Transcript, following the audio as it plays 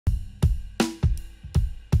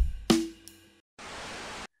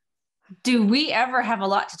Do we ever have a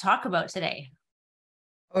lot to talk about today?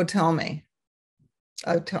 Oh, tell me.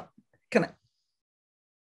 I'll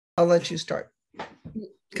let you start.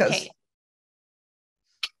 Okay.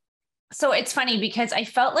 So it's funny because I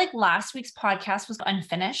felt like last week's podcast was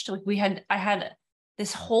unfinished. Like I had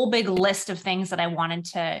this whole big list of things that I wanted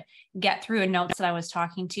to get through and notes that I was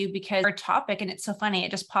talking to, because our topic, and it's so funny,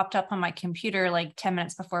 it just popped up on my computer like 10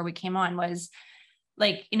 minutes before we came on, was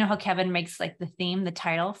like, you know how Kevin makes like the theme, the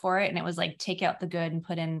title for it. And it was like, take out the good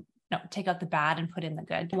and take out the bad and put in the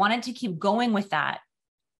good. I wanted to keep going with that.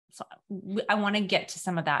 So I want to get to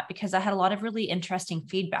some of that because I had a lot of really interesting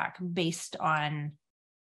feedback based on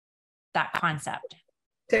that concept.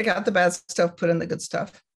 Take out the bad stuff, put in the good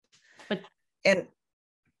stuff. And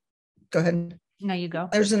go ahead. No, you go.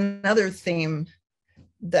 There's another theme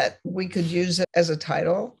that we could use as a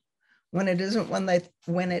title when it isn't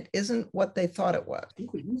what they thought it was. I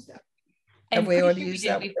think we used that. Have we already used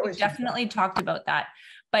that? We definitely talked about that.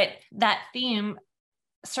 But that theme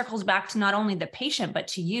circles back to not only the patient, but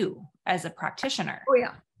to you as a practitioner. Oh,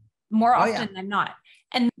 yeah. More often than not.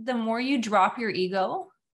 And the more you drop your ego,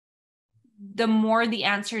 the more the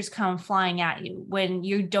answers come flying at you. When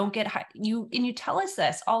you don't get, and you tell us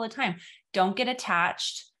this all the time, don't get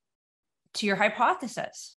attached to your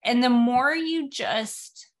hypothesis. And the more you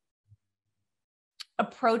just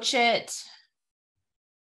approach it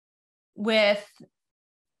with,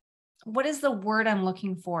 what is the word I'm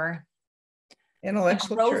looking for?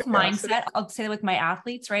 Intellectual growth curiosity. mindset. I'll say that with my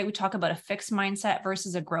athletes, right? We talk about a fixed mindset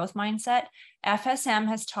versus a growth mindset. FSM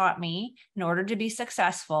has taught me, in order to be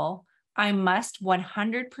successful, I must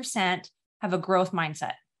 100% have a growth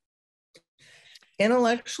mindset.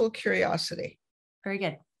 Intellectual curiosity. Very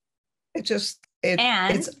good. It's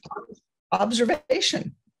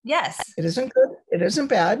observation. Yes. It isn't good. It isn't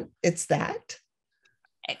bad. It's that.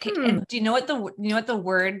 Okay. And do you know what the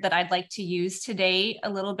word that I'd like to use today a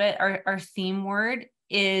little bit, our theme word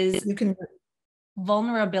is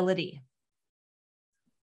vulnerability.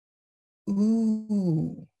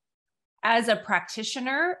 Ooh. As a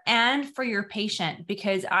practitioner and for your patient,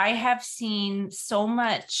 because I have seen so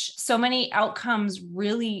many outcomes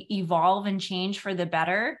really evolve and change for the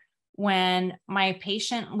better when my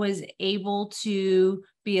patient was able to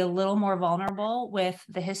be a little more vulnerable with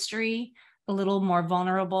the history, a little more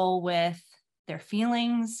vulnerable with their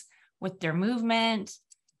feelings, with their movement.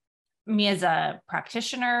 Me as a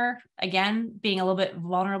practitioner, again, being a little bit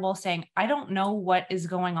vulnerable, saying, I don't know what is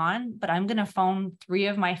going on, but I'm going to phone 3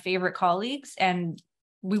 of my favorite colleagues and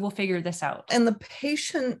we will figure this out. And the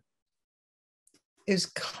patient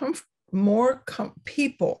is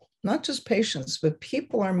people, not just patients, but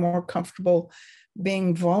people are more comfortable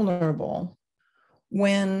being vulnerable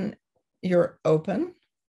when you're open,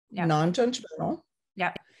 non-judgmental.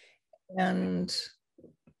 Yeah. And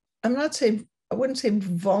I wouldn't say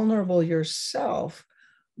vulnerable yourself,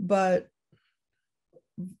 but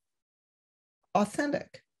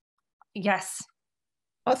authentic. Yes.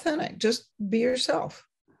 Authentic. Just be yourself.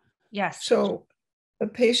 Yes. So a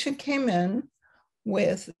patient came in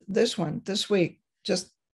with this week.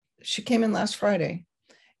 She came in last Friday,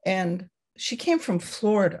 and she came from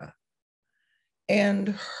Florida,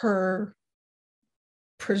 and her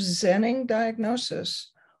presenting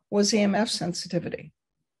diagnosis was EMF sensitivity.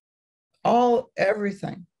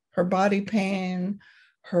 Everything, her body pain,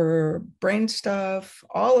 her brain stuff,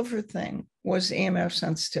 all of her thing was EMF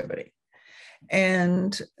sensitivity.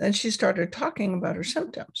 And then she started talking about her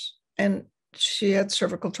symptoms, and she had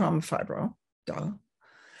cervical trauma fibro,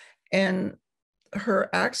 and her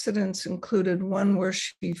accidents included one where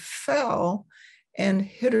she fell and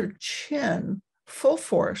hit her chin full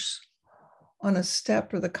force on a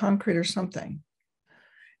step or the concrete or something.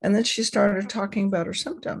 And then she started talking about her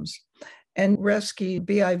symptoms. And rescue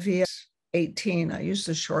BIVS 18. I use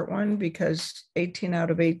the short one because 18 out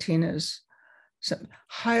of 18 is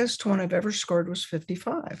highest one I've ever scored was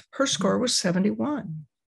 55. Her score was 71.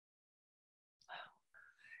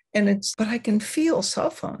 And but I can feel cell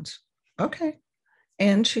phones. Okay.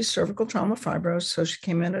 And she's cervical trauma fibro. So she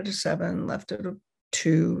came in at a 7, left at a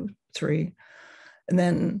 2, 3, and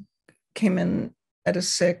then came in at a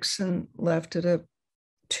 6 and left at a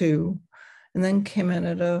 2. And then came in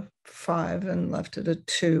at a 5 and left at a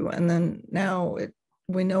 2. And then now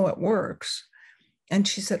we know it works. And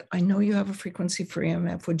she said, I know you have a frequency for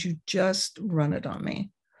EMF. Would you just run it on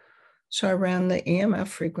me? So I ran the EMF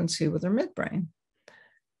frequency with her midbrain.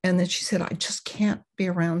 And then she said, I just can't be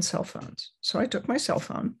around cell phones. So I took my cell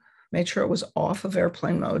phone, made sure it was off of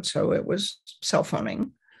airplane mode, so it was cell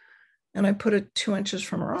phoning. And I put it 2 inches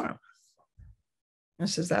from her arm. I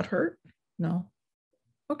says, that hurt? No.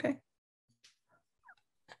 Okay.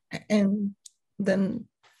 And then,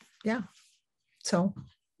 yeah. So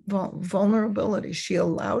vulnerability, she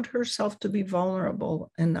allowed herself to be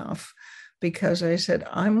vulnerable enough because I said,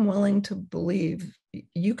 I'm willing to believe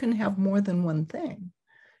you can have more than one thing.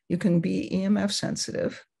 You can be EMF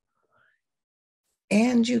sensitive,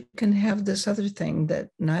 and you can have this other thing that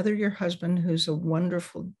neither your husband, who's a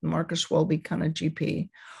wonderful Marcus Welby kind of GP,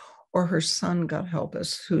 or her son, God help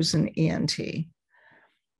us, who's an ENT,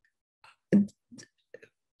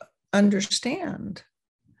 understand.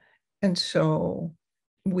 And so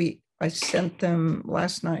I sent them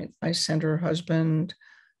last night, I sent her husband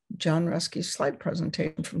John Ruskey's slide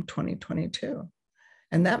presentation from 2022.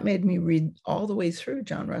 And that made me read all the way through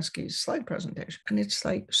John Ruskey's slide presentation. And it's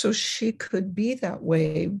like, so she could be that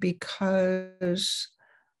way because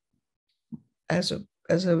as an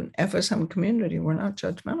FSM community, we're not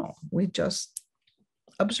judgmental. We just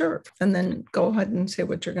observe. And then go ahead and say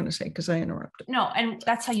what you're going to say because I interrupted. No, and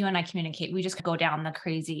that's how you and I communicate. We just go down the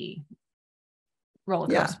crazy roller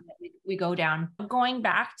coaster we go down. Going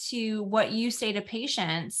back to what you say to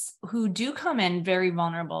patients who do come in very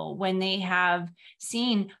vulnerable when they have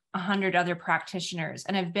seen 100 other practitioners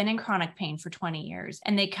and have been in chronic pain for 20 years,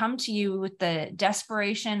 and they come to you with the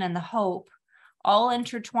desperation and the hope all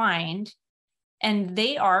intertwined, and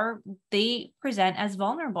they present as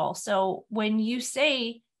vulnerable. So when you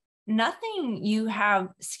say nothing you have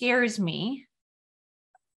scares me,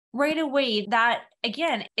 right away, that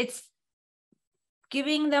again, it's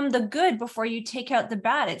giving them the good before you take out the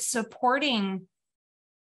bad. It's supporting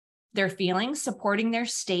their feelings, supporting their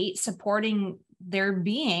state, supporting their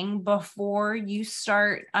being before you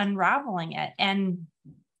start unraveling it. And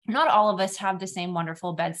not all of us have the same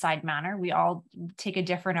wonderful bedside manner. We all take a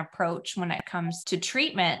different approach when it comes to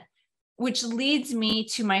treatment, which leads me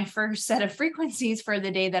to my first set of frequencies for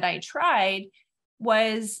the day that I tried.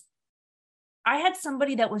 Was I had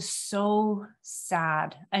somebody that was so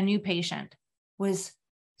sad, a new patient, was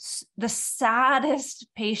the saddest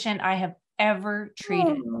patient I have ever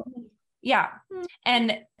treated. Yeah.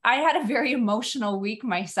 And I had a very emotional week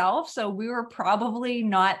myself. So we were probably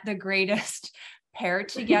not the greatest pair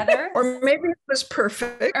together. Or maybe it was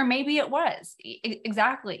perfect. Or maybe it was.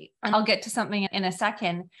 Exactly. And I'll get to something in a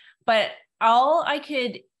second. But all I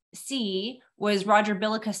could see was Roger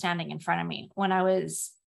Billica standing in front of me when I was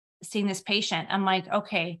seeing this patient. I'm like,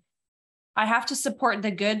 okay, I have to support the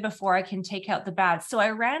good before I can take out the bad. So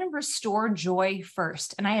I ran Restore Joy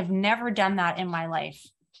first, and I have never done that in my life.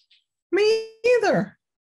 Me either.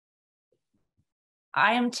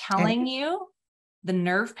 I am telling you, the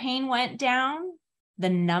nerve pain went down, the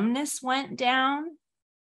numbness went down,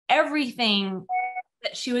 everything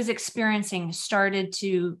that she was experiencing started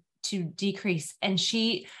to decrease. And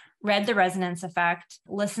she read the resonance effect,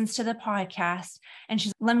 listens to the podcast, and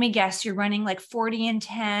she's, let me guess, you're running like 40 and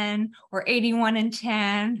 10 or 81 and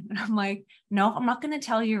 10. And I'm like, no, I'm not going to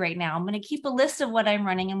tell you right now. I'm going to keep a list of what I'm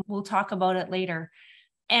running and we'll talk about it later.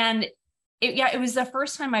 And it was the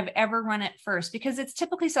first time I've ever run it first, because it's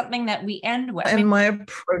typically something that we end with. And my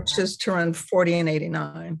approach is to run 40 and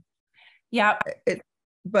 89. Yeah.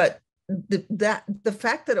 But the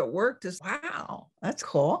fact that it worked is, wow, that's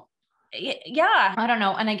cool. Yeah, I don't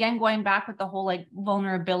know. And again, going back with the whole like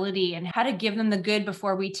vulnerability and how to give them the good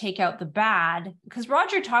before we take out the bad, because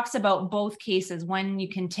Roger talks about both cases, when you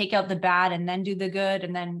can take out the bad and then do the good,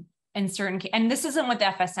 and then in certain, and this isn't with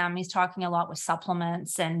FSM, he's talking a lot with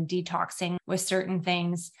supplements and detoxing with certain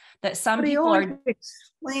things that some people are.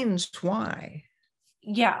 Explains why.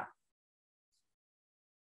 Yeah.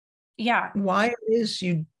 Yeah. Why it is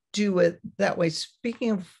you do it that way.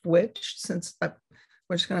 Speaking of which, since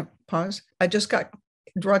we're just going to pause. I just got,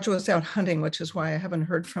 Roger was out hunting, which is why I haven't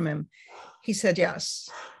heard from him. He said yes.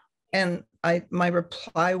 And my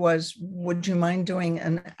reply was, would you mind doing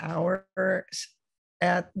an hour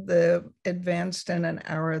at the advanced and an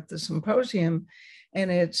hour at the symposium?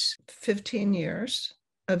 And it's 15 years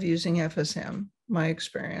of using FSM, my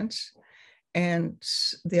experience. And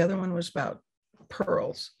the other one was about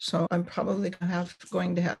pearls. So I'm probably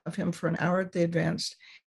going to have him for an hour at the advanced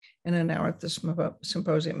and an hour at the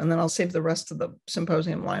symposium. And then I'll save the rest of the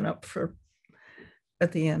symposium lineup for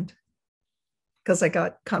at the end, because I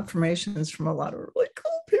got confirmations from a lot of really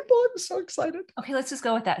cool people. I'm so excited. Okay, let's just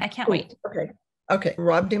go with that. I can't wait. Okay.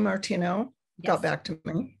 Rob DiMartino got back to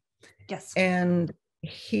me. Yes. And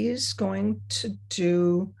he's going to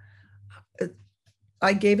do,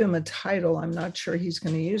 I gave him a title. I'm not sure he's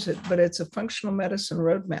going to use it, but it's a functional medicine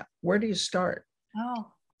roadmap. Where do you start?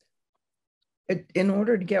 Oh. in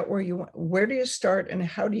order to get where you want, where do you start and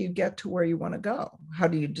how do you get to where you want to go? How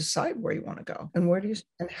do you decide where you want to go and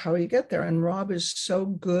and how you get there? And Rob is so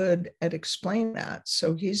good at explaining that.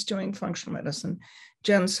 So he's doing functional medicine.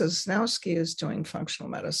 Jen Sosnowski is doing functional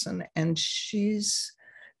medicine, and she's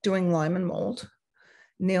doing Lyme and mold.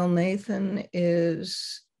 Neil Nathan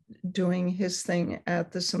is doing his thing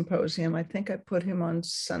at the Symposium. I think I put him on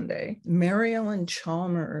Sunday. Mary Ellen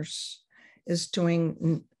Chalmers is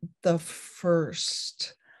doing the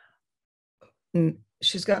first.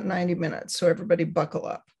 She's got 90 minutes, so everybody buckle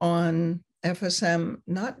up on FSM,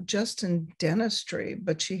 not just in dentistry,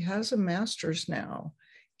 but she has a master's now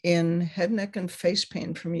in head, neck, and face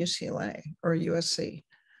pain from UCLA or USC,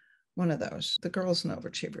 one of those. The girl's an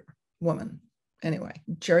overachiever, woman. Anyway,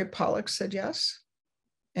 Jerry Pollack said yes,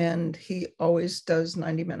 and he always does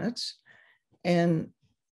 90 minutes. And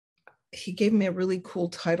he gave me a really cool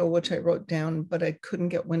title, which I wrote down, but I couldn't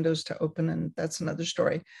get Windows to open, and that's another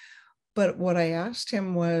story. But what I asked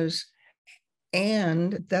him was,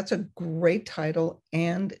 and that's a great title,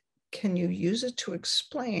 and can you use it to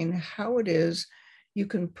explain how it is you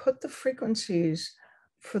can put the frequencies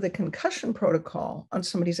for the concussion protocol on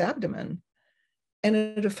somebody's abdomen and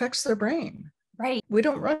it affects their brain? Right. We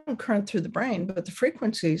don't run current through the brain, but the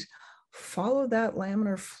frequencies follow that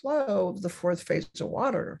laminar flow of the fourth phase of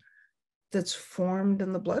water that's formed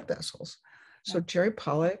in the blood vessels. So Jerry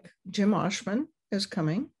Pollack, Jim Oshman is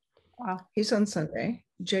coming. Wow. He's on Sunday.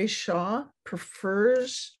 Jay Shaw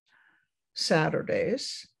prefers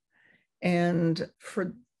Saturdays. And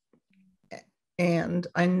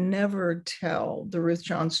I never tell the Ruth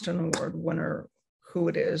Johnston Award winner who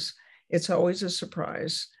it is. It's always a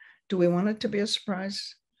surprise. Do we want it to be a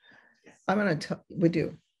surprise? I'm going to tell, we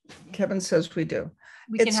do. Kevin says we do.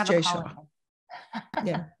 It's Jay Shaw.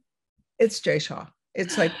 Yeah, it's Jay Shaw.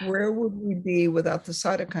 It's like, where would we be without the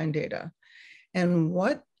cytokine data? And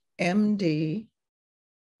what MD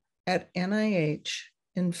at NIH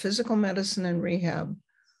in physical medicine and rehab,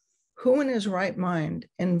 who in his right mind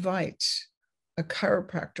invites a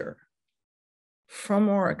chiropractor from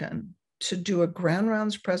Oregon to do a grand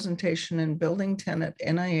rounds presentation in Building 10 at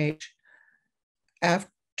NIH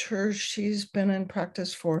after she's been in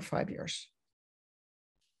practice 4 or 5 years?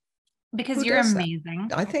 Because you're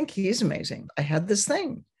amazing. I think he's amazing. I had this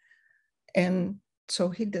thing. And so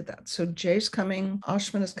he did that. So Jay's coming,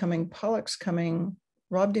 Oshman is coming, Pollack's coming,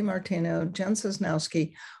 Rob DiMartino, Jen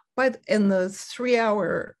Sosnowski. In the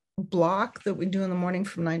 3-hour block that we do in the morning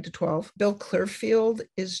from 9 to 12, Bill Clearfield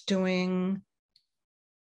is doing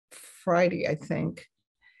Friday, I think.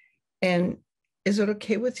 And is it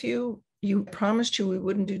okay with you? You promised we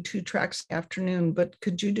wouldn't do 2 tracks in the afternoon, but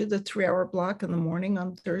could you do the 3-hour block in the morning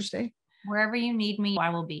on Thursday? Wherever you need me, I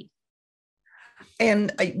will be.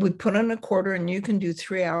 And we put on a quarter, and you can do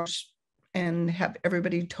 3 hours and have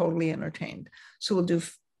everybody totally entertained. So we'll do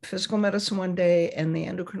physical medicine one day and the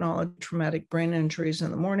endocrinology, traumatic brain injuries in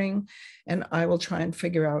the morning. And I will try and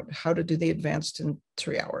figure out how to do the advanced in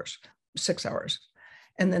 3 hours, 6 hours.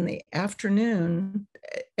 And then the afternoon,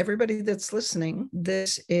 everybody that's listening,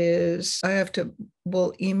 we'll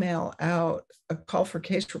email out a call for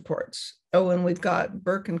case reports. Oh, and we've got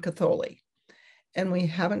Burke and Catholi. And we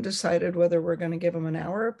haven't decided whether we're going to give them an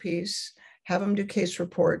hour apiece, have them do case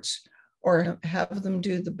reports, or have them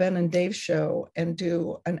do the Ben and Dave show and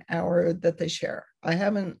do an hour that they share. I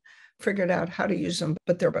haven't figured out how to use them,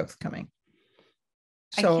 but they're both coming.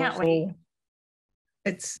 So I can't wait.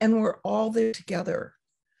 And we're all there together.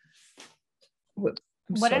 What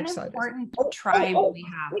an important tribe we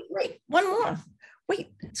have. Wait, one more.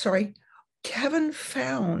 Sorry. Kevin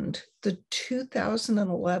found the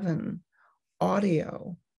 2011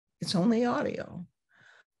 audio. It's only audio,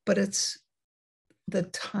 but it's the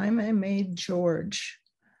time I made George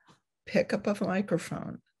pick up a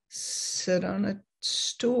microphone, sit on a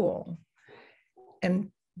stool, and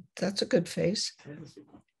that's a good face,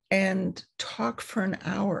 and talk for an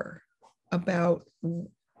hour about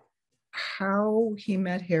how he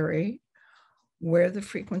met Harry, where the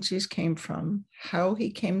frequencies came from, how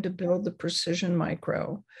he came to build the precision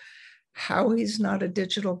micro, how he's not a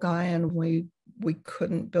digital guy, and we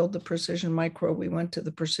couldn't build the precision micro. We went to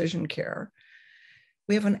the precision care.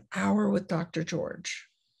 We have an hour with Dr. George.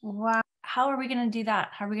 Wow. How are we going to do that?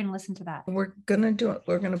 How are we going to listen to that? We're going to do it.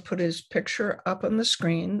 We're going to put his picture up on the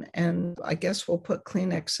screen, and I guess we'll put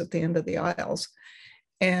Kleenex at the end of the aisles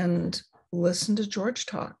and listen to George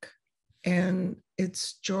talk. And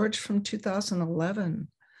it's George from 2011.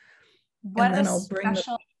 What a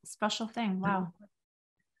special thing. Wow.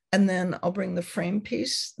 And then I'll bring the frame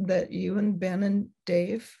piece that you and Ben and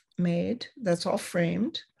Dave made. That's all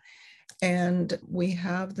framed. And we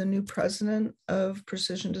have the new president of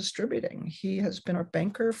Precision Distributing. He has been our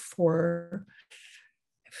banker for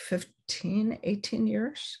 18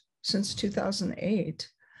 years, since 2008.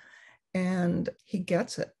 And he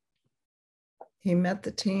gets it. He met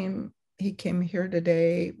the team. He came here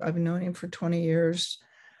today. I've known him for 20 years.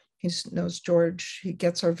 He knows George. He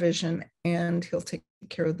gets our vision, and he'll take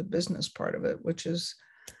care of the business part of it, which is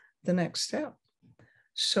the next step.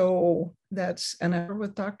 So that's an hour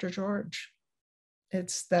with Dr. George. And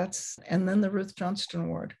then the Ruth Johnston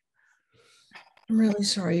Award. I'm really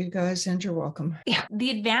sorry, you guys, and you're welcome. Yeah, the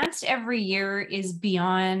advanced every year is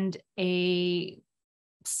beyond a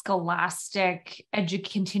scholastic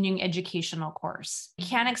continuing educational course. You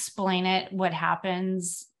can't explain it, what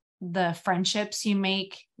happens, the friendships you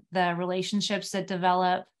make, the relationships that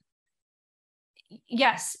develop.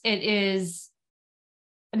 Yes, it is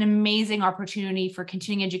an amazing opportunity for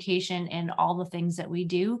continuing education in all the things that we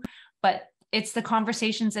do, but it's the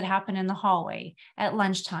conversations that happen in the hallway, at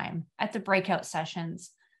lunchtime, at the breakout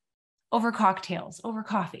sessions, over cocktails, over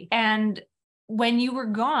coffee. And when you were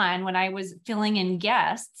gone, when I was filling in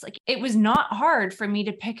guests, like, it was not hard for me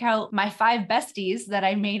to pick out my 5 besties that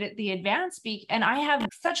I made at the advanced speak. And I have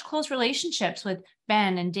such close relationships with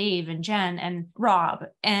Ben and Dave and Jen and Rob.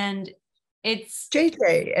 And it's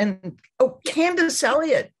JJ and Candace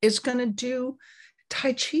Elliott is going to do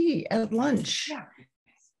Tai Chi at lunch. Yeah.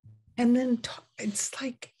 And then it's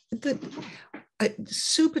like it's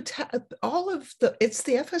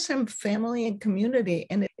the FSM family and community.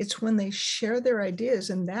 And it's when they share their ideas,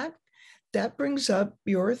 and that brings up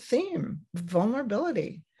your theme,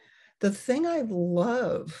 vulnerability. The thing I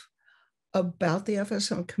love about the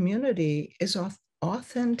FSM community is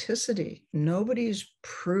authenticity. Nobody's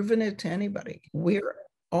proven it to anybody. We're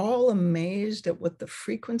all amazed at what the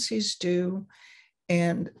frequencies do,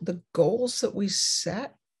 and the goals that we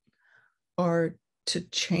set are to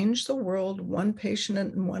change the world one patient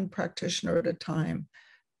and one practitioner at a time.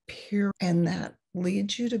 And that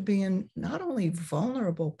leads you to being not only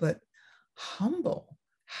vulnerable, but humble.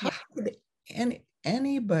 How could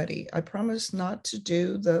anybody, I promise not to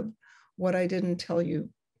do the what I didn't tell you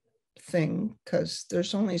thing, because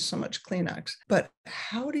there's only so much Kleenex, but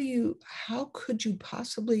how could you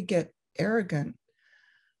possibly get arrogant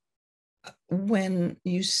when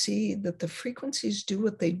you see that the frequencies do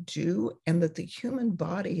what they do, and that the human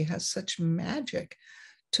body has such magic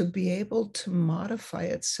to be able to modify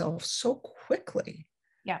itself so quickly?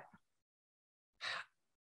 Yeah.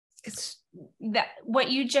 It's that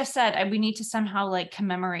what you just said, we need to somehow like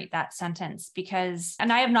commemorate that sentence, because,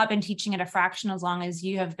 and I have not been teaching at a fraction as long as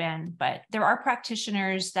you have been, but there are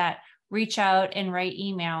practitioners that reach out and write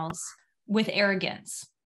emails with arrogance,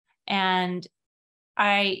 and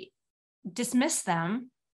I dismiss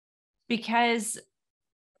them, because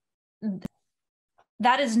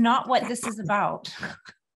that is not what this is about.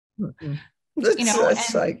 And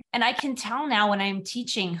I can tell now when I'm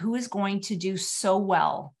teaching who is going to do so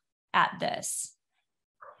well at this.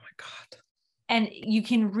 Oh my God. And you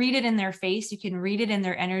can read it in their face. You can read it in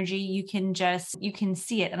their energy. You can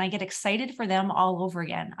see it. And I get excited for them all over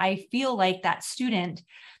again. I feel like that student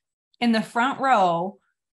in the front row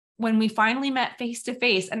when we finally met face to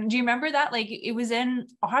face. And do you remember that? Like, it was in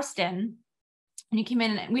Austin, and you came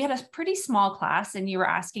in and we had a pretty small class, and you were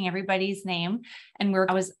asking everybody's name. And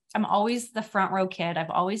I'm always the front row kid.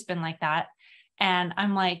 I've always been like that. And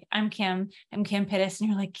I'm like, I'm Kim Pittis. And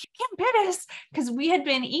you're like, Kim Pittis, because we had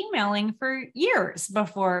been emailing for years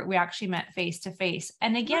before we actually met face to face.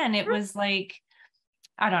 And again, it was like,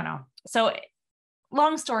 I don't know. So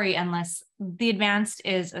long story endless, the advanced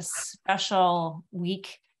is a special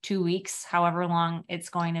week, 2 weeks, however long it's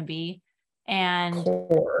going to be. And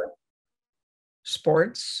core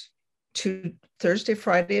sports, Thursday,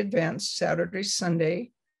 Friday advanced, Saturday,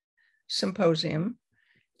 Sunday symposium,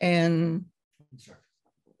 and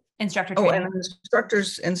instructor training. And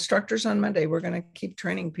instructors on Monday. We're going to keep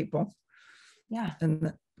training people. Yeah.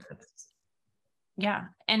 And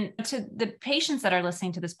to the patients that are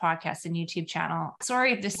listening to this podcast and YouTube channel,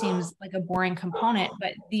 sorry if this seems like a boring component,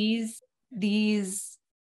 but these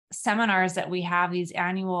seminars that we have, these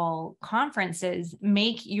annual conferences,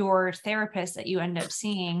 make your therapist that you end up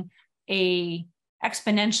seeing a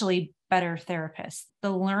exponentially better therapist.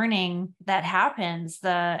 The learning that happens,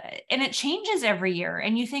 and it changes every year.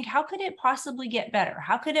 And you think, how could it possibly get better?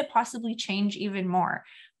 How could it possibly change even more?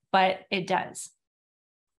 But it does,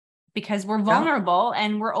 because we're vulnerable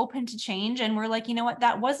and we're open to change. And we're like, you know what,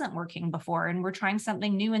 that wasn't working before, and we're trying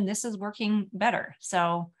something new, and this is working better.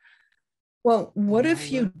 So, well, what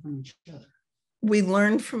if you we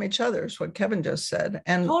learned from each other is what Kevin just said.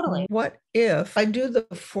 And Totally. what if I do the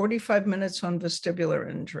 45 minutes on vestibular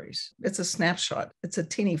injuries? It's a snapshot. It's a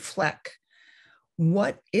teeny fleck.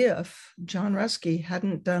 What if John Ruskey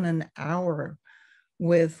hadn't done an hour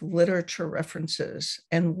with literature references?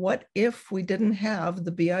 And what if we didn't have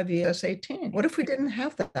the PHYS 18? What if we didn't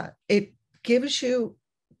have that? It gives you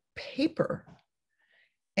paper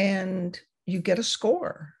and you get a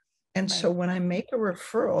score. And Right. so when I make a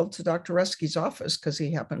referral to Dr. Ruskey's office, because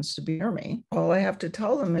he happens to be near me, all I have to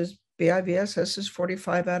tell them is PHYS is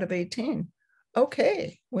 45 out of 18.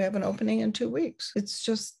 Okay, we have an opening in 2 weeks. It's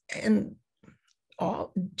just, and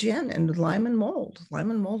all Jen and Lyme and mold. Lyme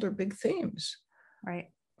and mold are big themes. Right.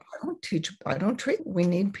 I don't treat. We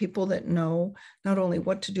need people that know not only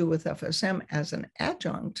what to do with FSM as an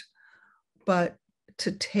adjunct, but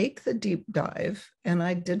to take the deep dive. And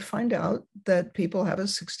I did find out that people have a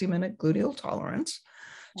 60-minute gluteal tolerance.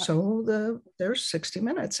 Yep. So there's 60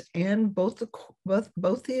 minutes, and both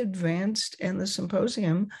the advanced and the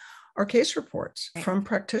symposium are case reports from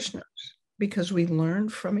practitioners, because we learn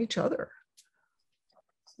from each other.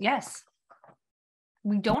 Yes.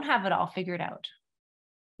 We don't have it all figured out.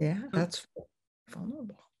 Yeah, that's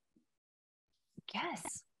vulnerable.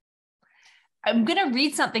 Yes. I'm going to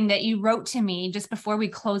read something that you wrote to me just before we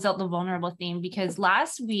close out the vulnerable theme, because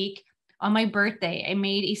last week on my birthday, I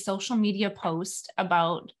made a social media post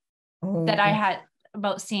about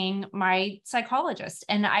about seeing my psychologist.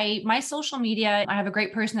 And my social media, I have a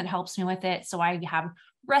great person that helps me with it. So I have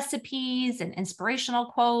recipes and inspirational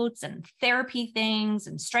quotes and therapy things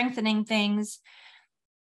and strengthening things.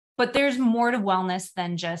 But there's more to wellness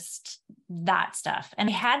than just that stuff. And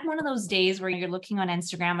I had one of those days where you're looking on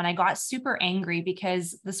Instagram and I got super angry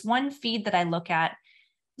because this one feed that I look at,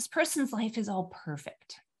 this person's life is all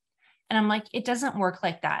perfect. And I'm like, it doesn't work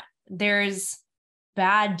like that. There's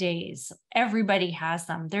bad days. Everybody has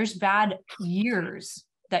them. There's bad years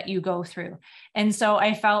that you go through. And so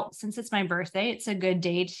I felt, since it's my birthday, it's a good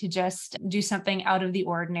day to just do something out of the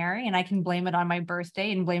ordinary, and I can blame it on my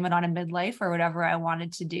birthday and blame it on a midlife or whatever I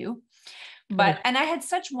wanted to do. But, and I had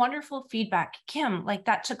such wonderful feedback, Kim, like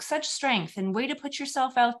that took such strength and way to put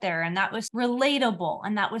yourself out there. And that was relatable.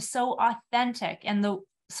 And that was so authentic. And the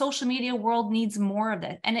social media world needs more of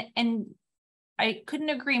it. And I couldn't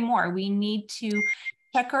agree more. We need to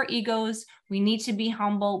check our egos. We need to be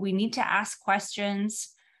humble. We need to ask questions.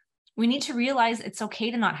 We need to realize it's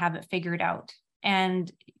okay to not have it figured out.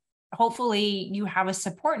 And hopefully you have a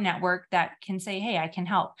support network that can say, hey, I can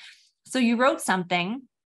help. So you wrote something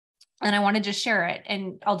and I want to just share it.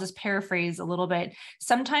 And I'll just paraphrase a little bit.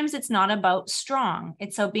 Sometimes it's not about strong.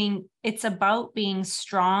 It's about being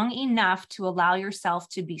strong enough to allow yourself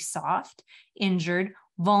to be soft, injured,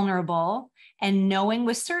 vulnerable, and knowing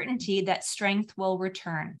with certainty that strength will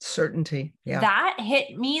return. Certainty. Yeah. That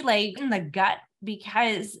hit me like in the gut,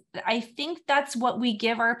 because I think that's what we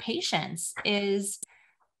give our patients is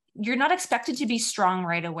you're not expected to be strong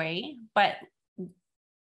right away, but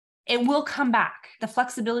it will come back. The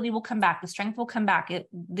flexibility will come back. The strength will come back.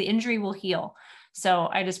 The injury will heal. So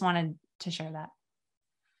I just wanted to share that.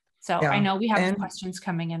 So yeah. I know we have questions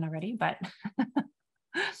coming in already, but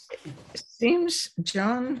it seems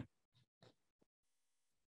John.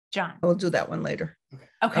 We'll do that one later.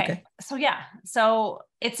 Okay. So yeah. So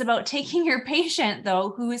it's about taking your patient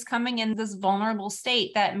though, who is coming in this vulnerable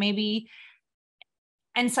state that maybe,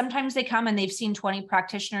 and sometimes they come and they've seen 20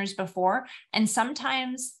 practitioners before. And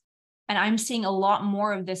sometimes, and I'm seeing a lot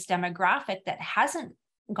more of this demographic that hasn't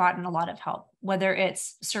gotten a lot of help, whether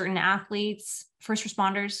it's certain athletes, first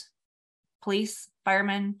responders, police,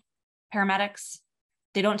 firemen, paramedics,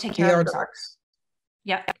 they don't take care of themselves.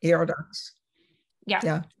 Yeah. ER docs. Yeah.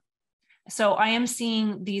 Yeah. So I am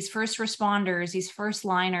seeing these first responders, these first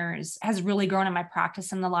liners has really grown in my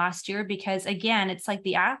practice in the last year, because again, it's like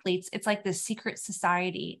the athletes, it's like the secret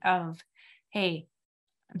society of, hey,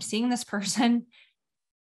 I'm seeing this person.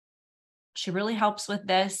 She really helps with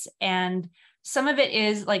this. And some of it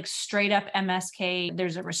is like straight up MSK.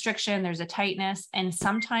 There's a restriction, there's a tightness. And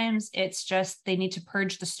sometimes it's just, they need to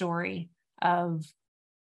purge the story of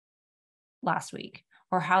last week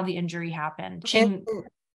or how the injury happened.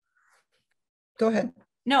 Go ahead.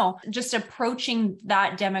 No, just approaching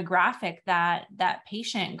that demographic, that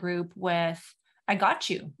patient group with, I got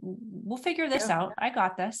you. We'll figure this out. I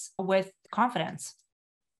got this, with confidence.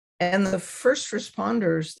 And the first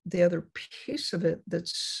responders, the other piece of it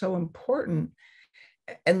that's so important,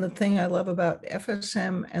 and the thing I love about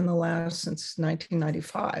FSM and the last since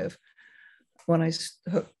 1995, when I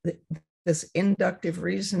this inductive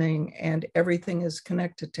reasoning and everything is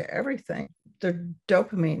connected to everything, they're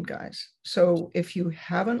dopamine guys. So if you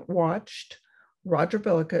haven't watched Roger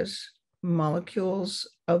Billica's Molecules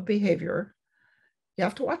of Behavior. You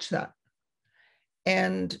have to watch that.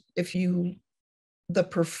 And the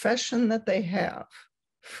profession that they have,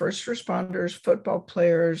 first responders, football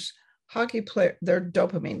players, hockey players, they're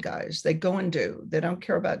dopamine guys. They go and do. They don't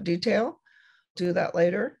care about detail. Do that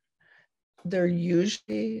later. They're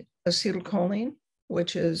usually acetylcholine,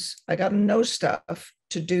 which is, I got to know stuff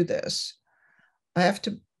to do this. I have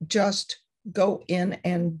to just go in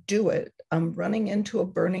and do it. I'm running into a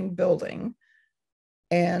burning building,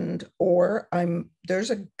 or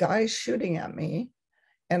there's a guy shooting at me,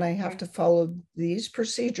 and I have to follow these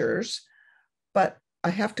procedures, but I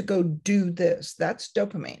have to go do this. That's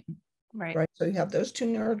dopamine. Right. So you have those two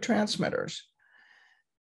neurotransmitters.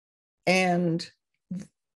 And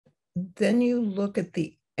then you look at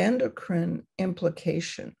the endocrine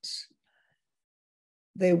implications.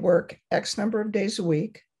 They work X number of days a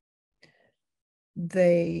week.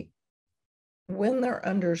 When they're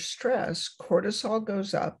under stress, cortisol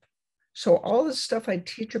goes up. So all the stuff I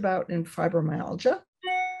teach about in fibromyalgia,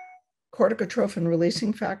 corticotrophin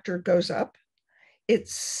releasing factor goes up. It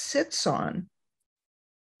sits on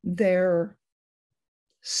their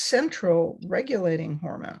central regulating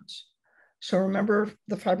hormones. So remember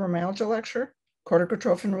the fibromyalgia lecture?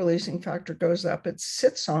 Corticotrophin releasing factor goes up. It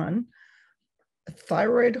sits on a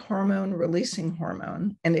thyroid hormone releasing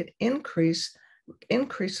hormone, and it increases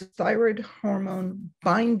thyroid hormone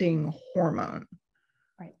binding hormone.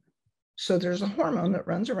 Right. So there's a hormone that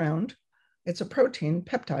runs around. It's a protein,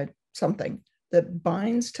 peptide, something that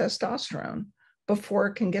binds testosterone before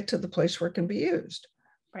it can get to the place where it can be used.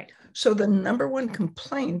 Right. So the number one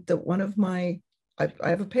complaint that I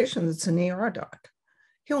have a patient that's an ER doc.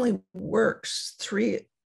 He only works 3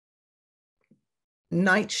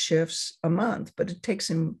 night shifts a month, but it takes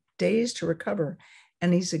him days to recover,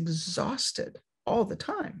 and he's exhausted all the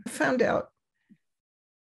time. I found out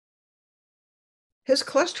his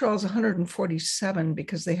cholesterol is 147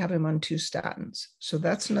 because they have him on 2 statins. So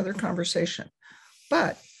that's another conversation.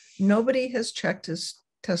 But nobody has checked his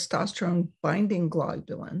testosterone binding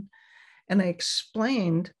globulin. And I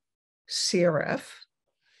explained CRF,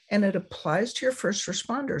 and it applies to your first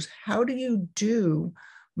responders. How do you do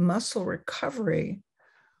muscle recovery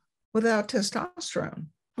without testosterone?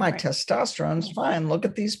 My testosterone's fine. Look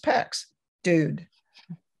at these pecs. Dude,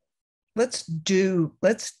 let's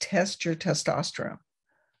test your testosterone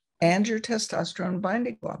and your testosterone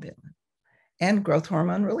binding globulin and growth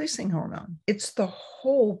hormone releasing hormone. It's the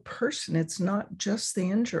whole person. It's not just the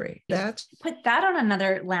injury. Put that on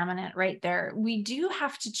another laminate right there. We do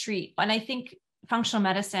have to treat, and I think functional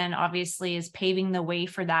medicine obviously is paving the way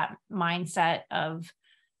for that mindset of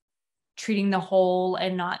treating the whole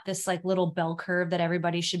and not this like little bell curve that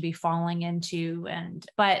everybody should be falling into.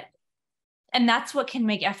 And that's what can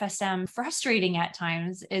make FSM frustrating at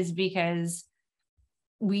times, is because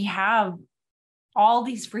we have all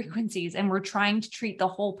these frequencies and we're trying to treat the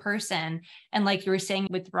whole person. And like you were saying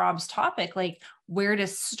with Rob's topic, like where to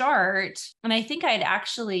start. And I think I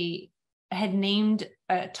had named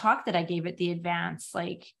a talk that I gave at the advance,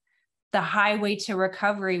 like the highway to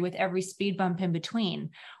recovery with every speed bump in between,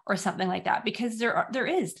 or something like that, because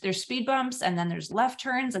there's speed bumps, and then there's left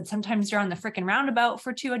turns, and sometimes you're on the freaking roundabout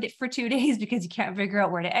for 2 days because you can't figure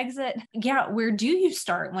out where to exit. Yeah. Where do you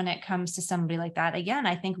start when it comes to somebody like that? Again,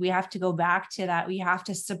 I think we have to go back to that. We have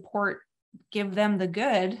to give them the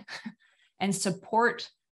good and support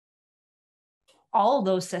all of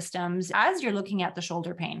those systems as you're looking at the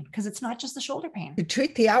shoulder pain, because it's not just the shoulder pain. You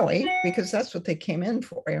treat the alley because that's what they came in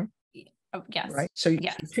for. Oh, yes. Right. So you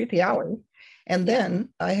treat the alley. And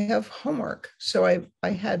then I have homework. So I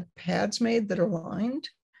had pads made that are lined,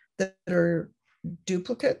 that are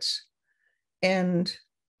duplicates, and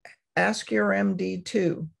ask your MD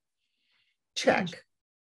to check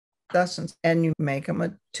dozens, and you make them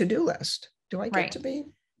a to-do list. Do I get to be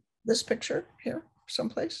this picture here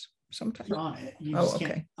someplace? Sometime. You're on it. You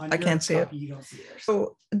okay. I can't see it. You don't see it.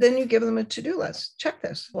 So then you give them a to-do list. Check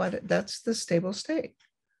this. That's the stable state.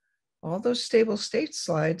 All those stable state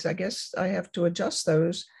slides, I guess I have to adjust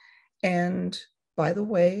those. And by the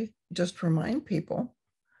way, just remind people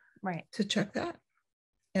to check that.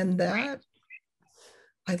 And that,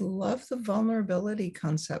 I love the vulnerability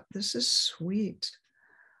concept. This is sweet.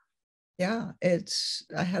 Yeah,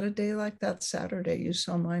 I had a day like that Saturday. You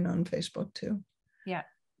saw mine on Facebook too. Yeah.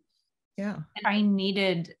 Yeah. I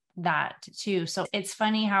needed that too. So it's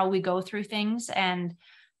funny how we go through things, and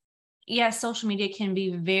social media can be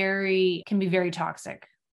very toxic.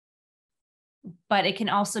 but it can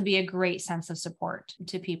also be a great sense of support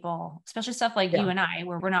to people, especially stuff like you and I,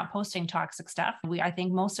 where we're not posting toxic stuff. I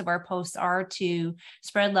think most of our posts are to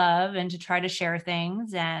spread love and to try to share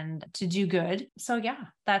things and to do good. So yeah,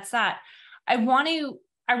 that's that. I want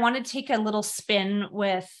to take a little spin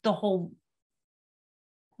with the whole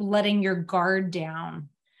letting your guard down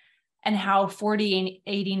and how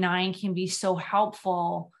 4089 can be so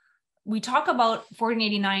helpful. We talk about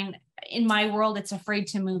 4089. In my world, it's afraid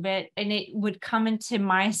to move it. And it would come into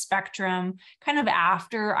my spectrum kind of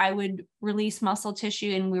after I would release muscle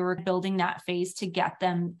tissue and we were building that phase to get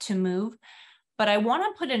them to move. But I want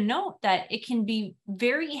to put a note that it can be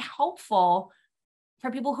very helpful for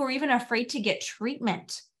people who are even afraid to get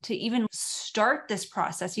treatment, to even start this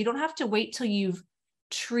process. You don't have to wait till you've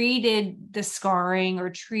treated the scarring or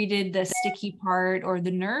treated the sticky part or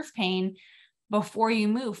the nerve pain before you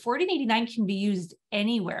move. 4089 can be used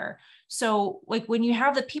anywhere. So like when you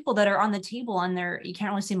have the people that are on the table and you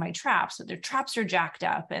can't really see my traps, so their traps are jacked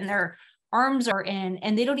up and their arms are in,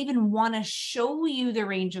 and they don't even want to show you the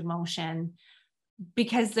range of motion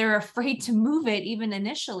because they're afraid to move it even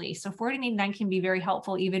initially. So 4089 can be very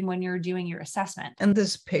helpful even when you're doing your assessment. And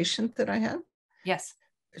this patient that I had? Yes.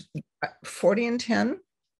 40 and 10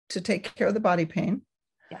 to take care of the body pain.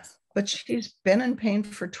 Yes. But she's been in pain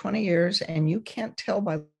for 20 years and you can't tell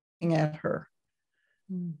by looking at her.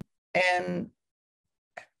 Mm. And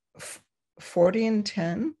 40 and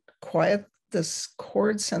 10, quiet this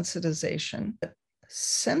cord sensitization,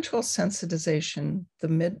 central sensitization, the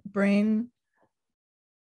midbrain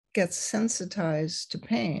gets sensitized to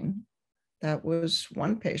pain. That was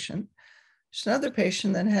one patient. There's another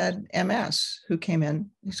patient that had MS who came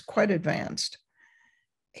in. He's quite advanced.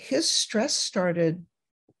 His stress started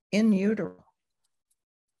in utero,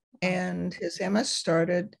 and his MS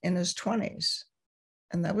started in his 20s,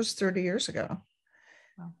 and that was 30 years ago.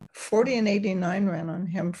 Wow. 40 and 89 ran on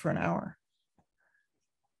him for an hour.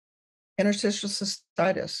 Interstitial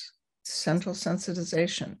cystitis, central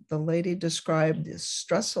sensitization. The lady described this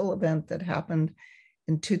stressful event that happened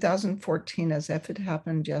in 2014 as if it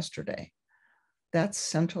happened yesterday. That's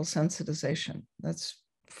central sensitization. That's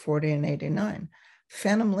 40 and 89.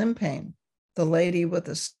 Phantom limb pain. The lady with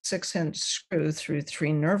a 6-inch screw through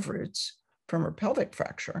 3 nerve roots from her pelvic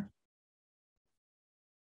fracture.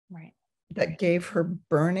 Right. That gave her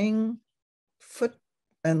burning foot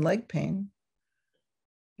and leg pain.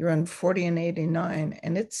 You're on 40 and 89,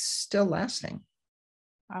 and it's still lasting.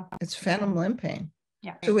 Wow. It's phantom limb pain.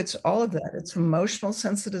 Yeah. So it's all of that. It's emotional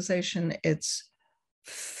sensitization. It's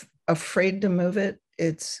afraid to move it.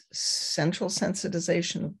 It's central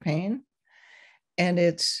sensitization of pain. And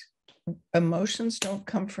it's emotions don't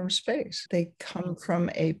come from space. They come from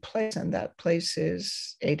a place, and that place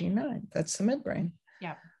is 89. That's the midbrain.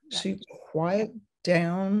 Yeah. So you quiet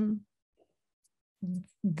down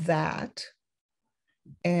that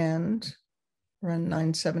and run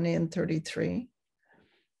 970 and 33.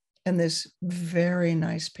 And this very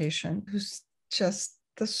nice patient who's just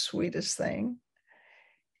the sweetest thing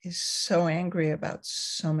is so angry about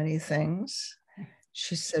so many things.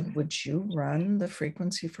 She said, would you run the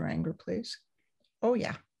frequency for anger, please? Oh,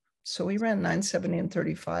 yeah. So we ran 970 and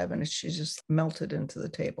 35, and she just melted into the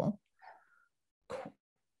table.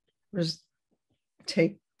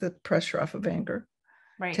 Take the pressure off of anger.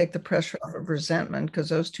 Right. Take the pressure off of resentment, because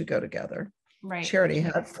those two go together. Right. She already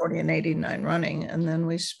had 40 and 89 running, and then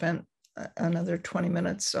we spent another 20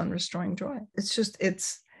 minutes on restoring joy.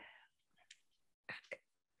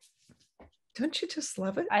 Don't you just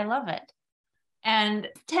love it? I love it. And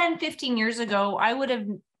 10, 15 years ago, I would have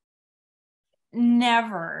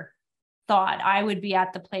never thought I would be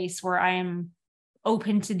at the place where I am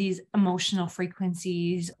open to these emotional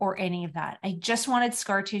frequencies or any of that. I just wanted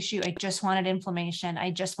scar tissue. I just wanted inflammation. I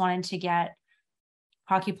just wanted to get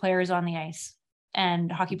hockey players on the ice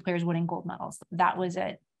and hockey players winning gold medals. That was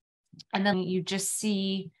it. And then you just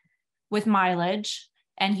see with mileage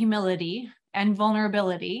and humility and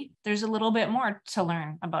vulnerability, there's a little bit more to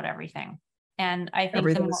learn about everything. And I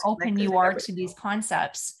think the more open you are to these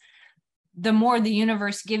concepts, the more the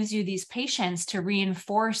universe gives you these patients to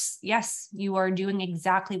reinforce, yes, you are doing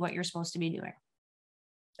exactly what you're supposed to be doing.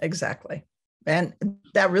 Exactly. And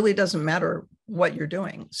that really doesn't matter what you're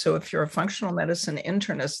doing. So if you're a functional medicine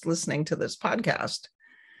internist listening to this podcast,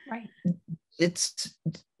 right,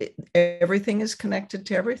 everything is connected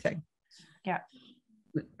to everything. Yeah.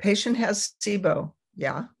 Patient has SIBO.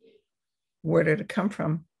 Yeah. Where did it come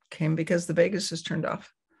from? Came because the vagus is turned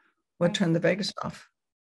off. What Right. turned the vagus off?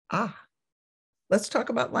 Let's talk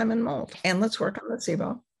about Lyme and mold, and let's work on the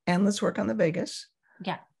SIBO, and let's work on the vagus.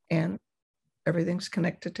 Yeah. And everything's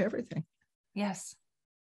connected to everything. Yes.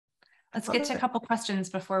 Let's get to a couple questions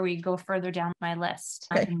before we go further down my list.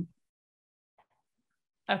 Okay.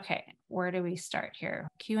 Okay, where do we start here?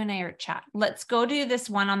 Q&A or chat? Let's go to this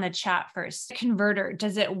one on the chat first. Converter,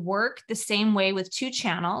 does it work the same way with two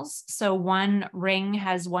channels? So one ring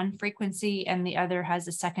has one frequency and the other has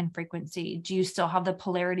a second frequency. Do you still have the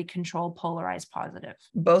polarity control polarized positive?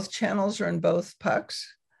 Both channels are in both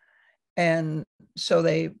pucks. And so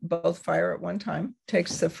they both fire at one time,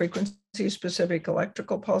 takes the frequency-specific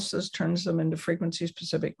electrical pulses, turns them into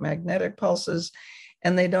frequency-specific magnetic pulses,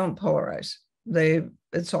 and they don't polarize.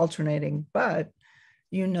 It's alternating, but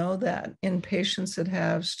you know that in patients that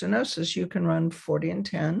have stenosis, you can run 40 and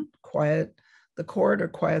 10, quiet the cord or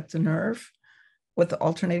quiet the nerve with the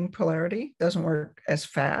alternating polarity. Doesn't work as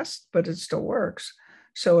fast, but it still works.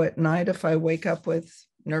 So at night, if I wake up with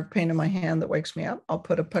nerve pain in my hand that wakes me up, I'll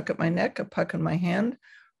put a puck at my neck, a puck in my hand,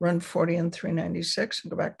 run 40 and 396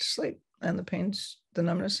 and go back to sleep. And the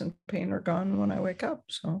numbness and pain are gone when I wake up.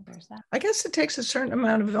 So I guess it takes a certain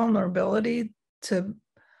amount of vulnerability to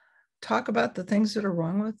talk about the things that are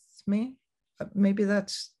wrong with me. Maybe I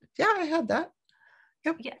had that.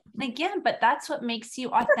 Yep. Yeah, again, but that's what makes you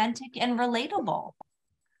authentic and relatable.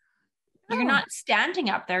 You're not standing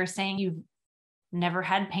up there saying you've never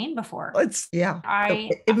had pain before.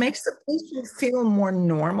 It makes the patient feel more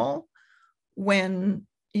normal when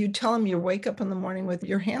you tell them you wake up in the morning with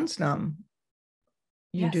your hands numb.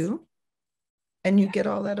 You do. And you get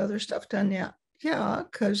all that other stuff done. Yeah,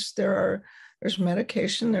 because there's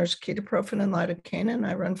medication, there's ketoprofen and lidocaine, and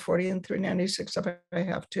I run 40 and 396 if I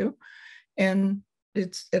have to. And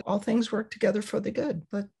all things work together for the good,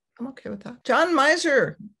 but I'm okay with that. John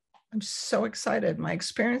Miser, I'm so excited. My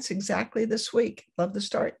experience exactly this week. Love the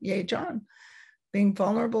start. Yay, John. Being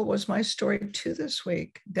vulnerable was my story too this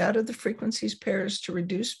week. Data the frequencies pairs to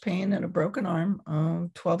reduce pain in a broken arm.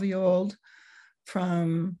 12-year-old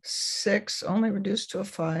from 6, only reduced to a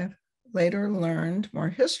 5. Later learned more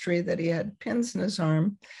history that he had pins in his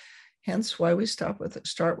arm. Hence why we start with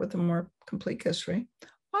a more complete history.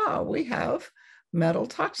 Wow, we have metal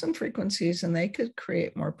toxin frequencies and they could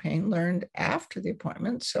create more pain, learned after the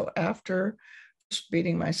appointment. So after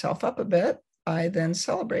beating myself up a bit, I then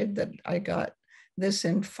celebrated that I got this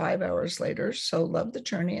in 5 hours later. So love the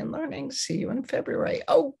journey and learning. See you in February.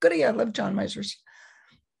 Oh, goody. I love John Miser's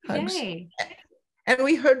hugs. Yay. And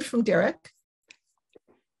we heard from Derek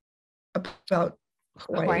about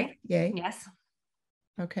Hawaii. Yay. Yes.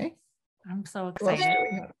 Okay. I'm so excited.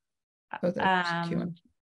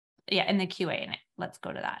 Yeah, in the QA, let's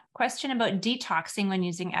go to that. Question about detoxing when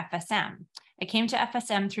using FSM. I came to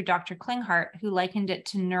FSM through Dr. Klinghardt, who likened it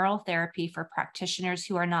to neural therapy for practitioners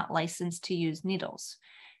who are not licensed to use needles.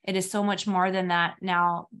 It is so much more than that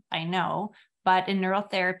now, I know, but in neural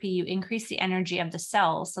therapy, you increase the energy of the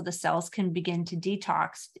cells so the cells can begin to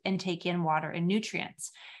detox and take in water and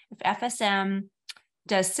nutrients. If FSM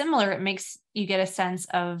does similar, it makes you get a sense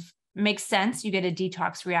of makes sense. You get a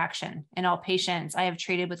detox reaction. In all patients I have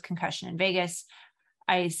treated with concussion in Vegas,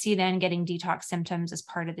 I see then getting detox symptoms as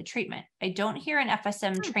part of the treatment. I don't hear in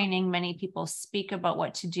FSM training many people speak about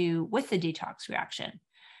what to do with the detox reaction.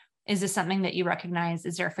 Is this something that you recognize?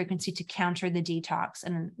 Is there a frequency to counter the detox?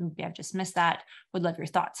 And maybe I've just missed that. Would love your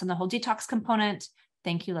thoughts on the whole detox component.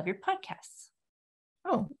 Thank you. Love your podcasts.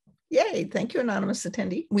 Oh, yay. Thank you, anonymous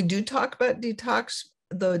attendee. We do talk about detox.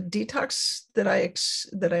 The detox that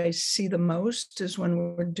I see the most is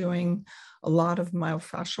when we're doing a lot of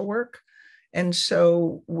myofascial work. And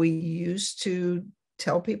so we used to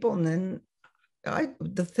tell people, and then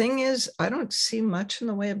the thing is, I don't see much in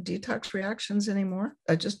the way of detox reactions anymore.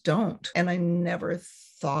 I just don't. And I never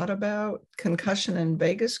thought about concussion in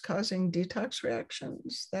Vegas causing detox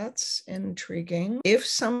reactions. That's intriguing. If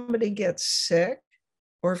somebody gets sick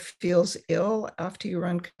or feels ill after you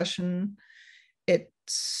run concussion, it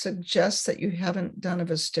suggests that you haven't done a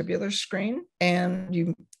vestibular screen and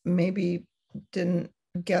you maybe didn't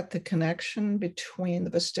get the connection between the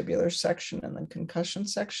vestibular section and the concussion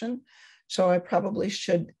section. So I probably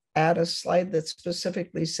should add a slide that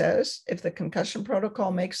specifically says, if the concussion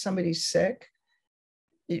protocol makes somebody sick,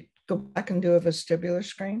 you go back and do a vestibular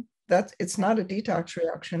screen. It's not a detox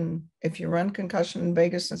reaction. If you run concussion in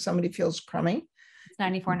Vegas and somebody feels crummy, it's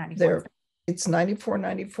 94.94. It's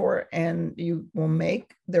 94.94, and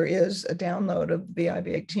there is a download of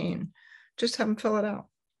BIV18. Just have them fill it out.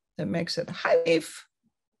 That makes it hive.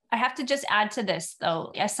 I have to just add to this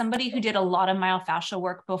though, as somebody who did a lot of myofascial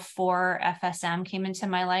work before FSM came into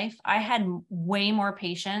my life, I had way more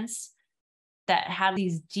patients that had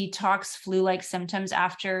these detox flu-like symptoms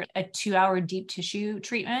after a 2-hour deep tissue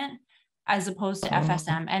treatment, as opposed to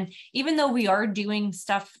FSM. And even though we are doing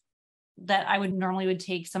stuff that I would normally would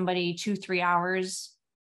take somebody 2-3 hours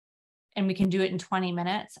and we can do it in 20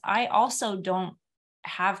 minutes. I also don't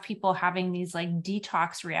have people having these like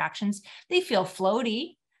detox reactions. They feel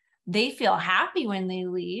floaty. They feel happy when they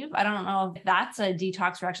leave. I don't know if that's a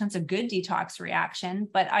detox reaction. It's a good detox reaction,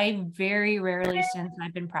 but I very rarely, since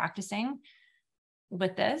I've been practicing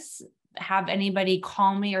with this, have anybody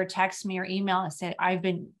call me or text me or email and say,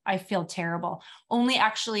 I feel terrible. Only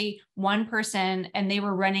actually one person, and they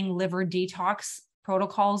were running liver detox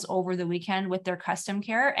protocols over the weekend with their custom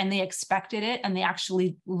care, and they expected it, and they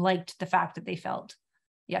actually liked the fact that they felt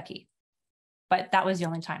yucky. But that was the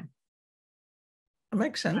only time. That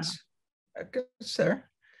makes sense. Good, sir.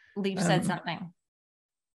 Leaf said something.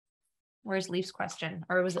 Where's Leaf's question?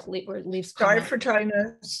 Or was it Leaf's sorry comment? for trying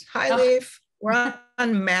to. Hi, Leaf. We're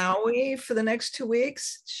on Maui for the next 2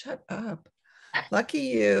 weeks. Shut up. Lucky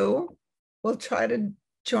you. We'll try to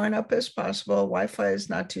join up as possible. Wi-Fi is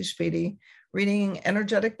not too speedy. Reading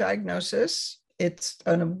Energetic Diagnosis. It's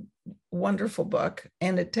a wonderful book,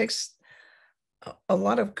 and it takes a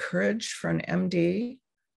lot of courage for an MD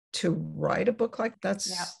to write a book like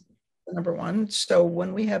that's number one. So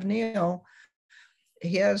when we have Neil,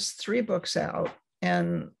 he has 3 books out,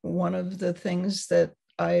 and one of the things that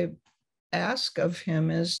I ask of him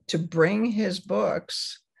is to bring his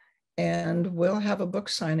books, and we'll have a book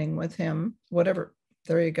signing with him, whatever.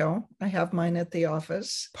 There you go. I have mine at the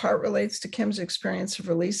office. Part relates to Kim's experience of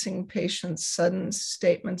releasing patients' sudden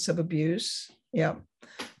statements of abuse. Yeah,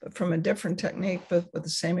 but from a different technique, but with the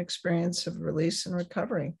same experience of release and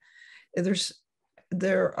recovery. There's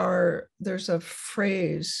a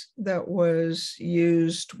phrase that was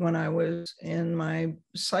used when I was in my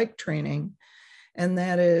psych training, and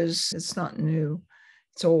that is, it's not new,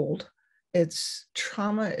 it's old. It's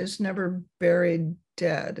trauma is never buried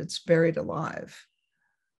dead, it's buried alive.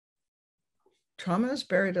 Trauma is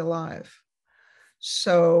buried alive.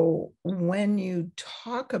 So when you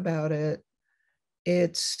talk about it,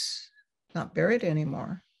 it's not buried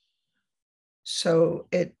anymore. So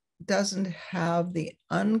it doesn't have the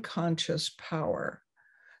unconscious power.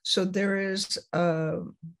 So there's a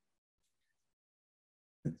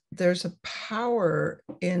power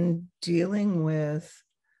in dealing with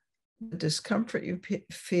the discomfort you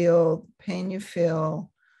feel, pain you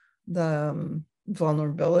feel, the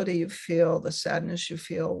vulnerability you feel, the sadness you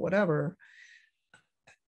feel, whatever.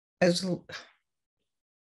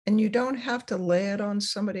 And you don't have to lay it on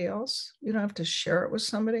somebody else. You don't have to share it with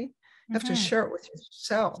somebody. You have to share it with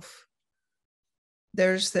yourself.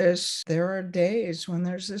 There are days when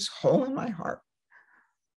there's this hole in my heart.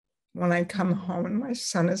 When I come home and my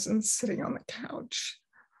son isn't sitting on the couch.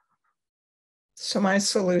 So my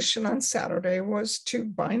solution on Saturday was to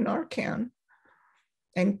buy Narcan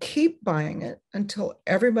and keep buying it until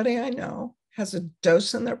everybody I know has a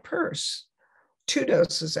dose in their purse, 2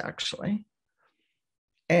 doses actually.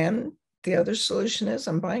 And the other solution is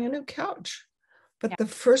I'm buying a new couch. But the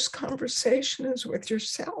first conversation is with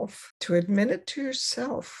yourself, to admit it to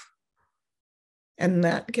yourself. And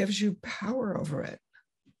that gives you power over it.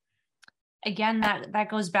 Again, that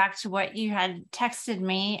goes back to what you had texted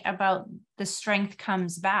me about the strength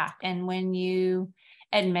comes back. And when you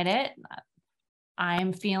admit it,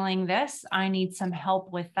 I'm feeling this, I need some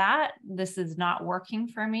help with that. This is not working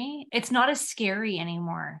for me. It's not as scary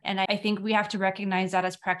anymore. And I think we have to recognize that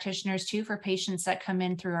as practitioners too, for patients that come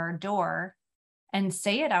in through our door and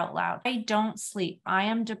say it out loud. I don't sleep. I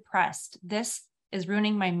am depressed. This is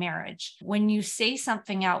ruining my marriage. When you say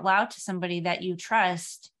something out loud to somebody that you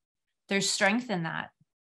trust, there's strength in that.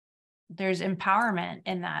 There's empowerment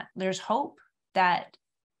in that. There's hope that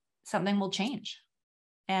something will change.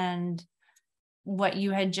 And what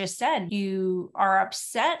you had just said, you are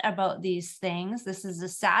upset about these things. This is a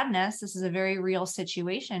sadness. This is a very real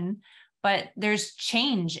situation, but there's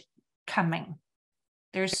change coming.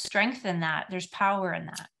 There's strength in that. There's power in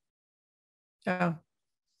that. Yeah.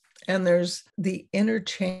 And there's the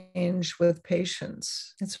interchange with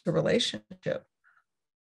patients. It's a relationship.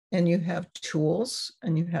 And you have tools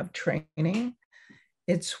and you have training.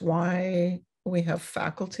 It's why we have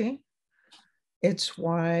faculty. It's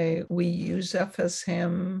why we use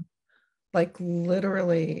FSM. Like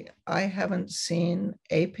literally, I haven't seen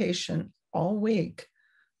a patient all week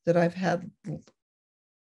that I've had.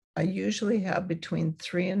 I usually have between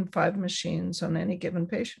 3 and 5 machines on any given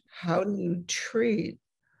patient. How do you treat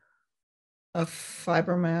a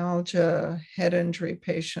fibromyalgia head injury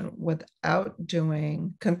patient without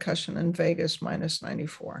doing concussion in vagus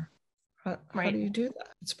 -94? How do you do that?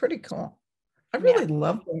 It's pretty cool. I really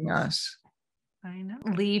love being us. I know.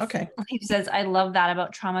 Leaf Okay. says, I love that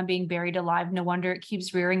about trauma being buried alive. No wonder it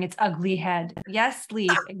keeps rearing its ugly head. Yes,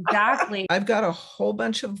 Leaf, exactly. I've got a whole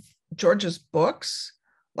bunch of George's books,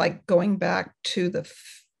 like going back to the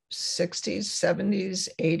 60s, 70s,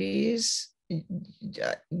 80s.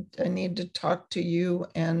 I need to talk to you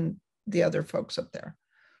and the other folks up there.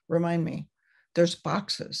 Remind me. There's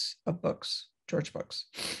boxes of books, George books.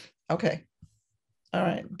 Okay. All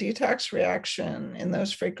right. Detox reaction in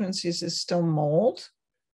those frequencies is still mold.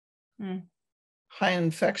 High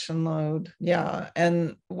infection load. Yeah.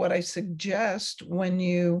 And what I suggest when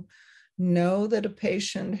you know that a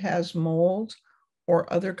patient has mold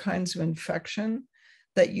or other kinds of infection,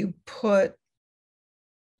 that you put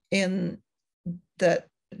in, that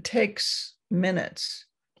takes minutes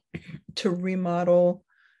to remodel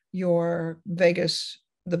your vagus,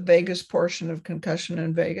 the vagus portion of concussion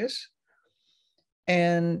in vagus.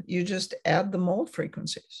 And you just add the mold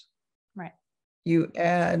frequencies. Right. You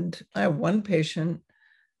add, I have one patient,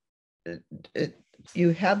 you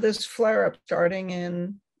had this flare up starting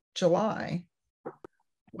in July.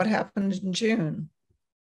 What happened in June?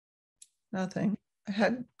 Nothing. I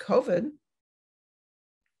had COVID.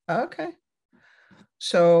 Okay.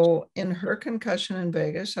 So in her concussion in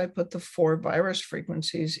vagus, I put the 4 virus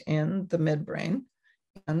frequencies in the midbrain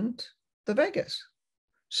and the vagus.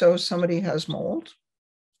 So somebody has mold,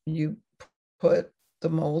 you put the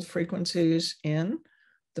mold frequencies in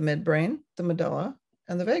the midbrain, the medulla,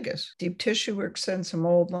 and the vagus. Deep tissue work sends a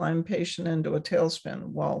mold Lyme patient into a tailspin.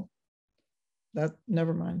 Well, that,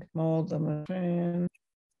 never mind. Mold,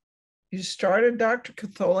 you started Dr.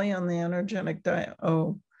 Catholi on the energetic diet.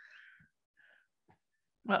 Oh,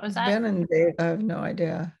 what was that? Ben and Dave, I have no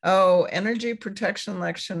idea. Oh, energy protection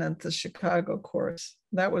lection at the Chicago course.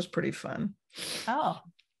 That was pretty fun. Oh,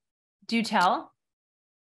 do tell.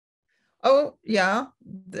 Oh, yeah.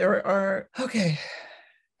 There are, okay.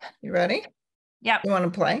 You ready? Yeah. You want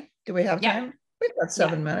to play? Do we have time? We've got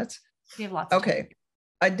 7 minutes. We have lots of time. Okay.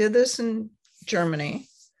 I did this in Germany.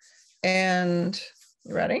 And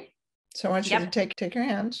you ready? So I want you to take your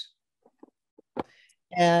hands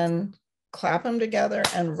and clap them together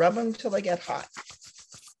and rub them till they get hot.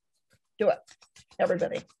 Do it,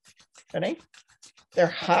 everybody. Ready? They're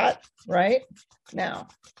hot right now.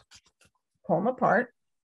 Pull them apart.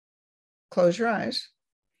 Close your eyes.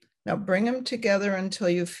 Now bring them together until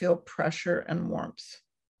you feel pressure and warmth.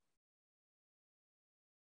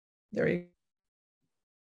 There you go.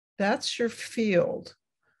 That's your field.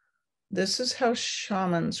 This is how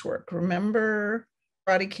shamans work. Remember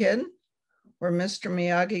Karate Kid, where Mr.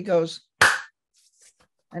 Miyagi goes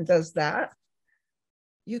and does that?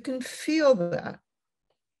 You can feel that.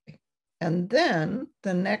 And then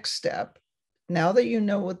the next step, now that you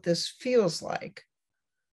know what this feels like,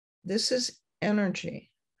 this is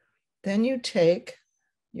energy. Then you take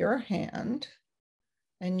your hand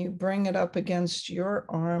and you bring it up against your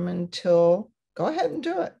arm until, go ahead and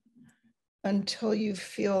do it, until you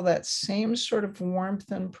feel that same sort of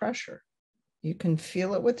warmth and pressure. You can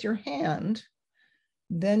feel it with your hand.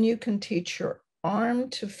 Then you can teach your arm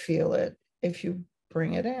to feel it if you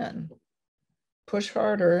bring it in. Push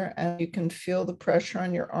harder and you can feel the pressure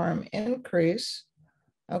on your arm increase.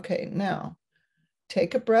 Okay, now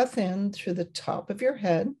take a breath in through the top of your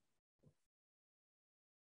head.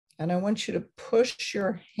 And I want you to push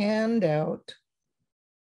your hand out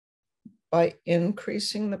by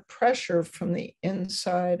increasing the pressure from the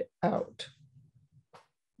inside out.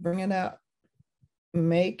 Bring it out.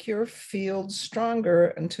 Make your field stronger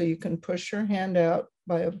until you can push your hand out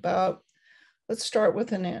by about, let's start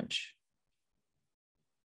with 1 inch.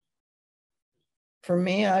 For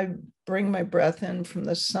me, I bring my breath in from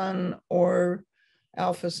the sun or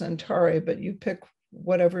Alpha Centauri, but you pick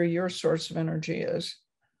whatever your source of energy is.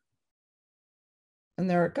 And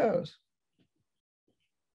there it goes.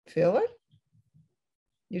 Feel it?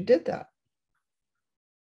 You did that.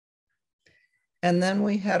 And then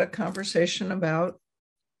we had a conversation about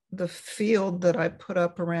the field that I put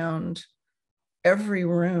up around every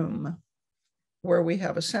room where we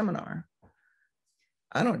have a seminar.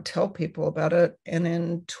 I don't tell people about it. And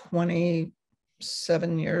in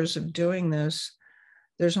 27 years of doing this,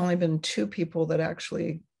 there's only been 2 people that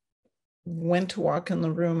actually went to walk in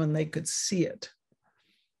the room and they could see it.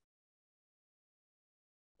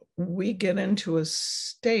 We get into a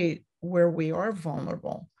state where we are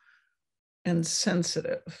vulnerable and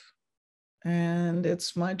sensitive. And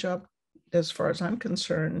it's my job, as far as I'm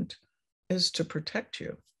concerned, is to protect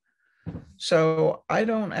you. So I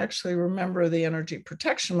don't actually remember the energy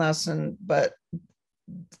protection lesson, but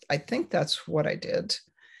I think that's what I did.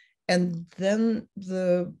 And then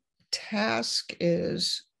the task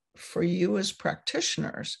is for you as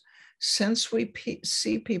practitioners, since we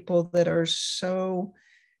see people that are so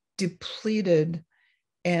depleted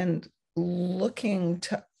and looking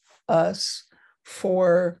to us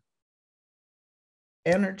for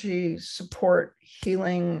energy, support,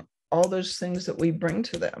 healing, all those things that we bring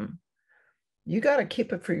to them, you got to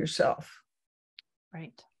keep it for yourself.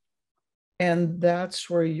 Right. And that's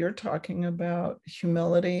where you're talking about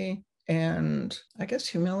humility. And I guess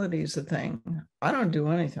humility is the thing. I don't do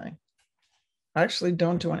anything. I actually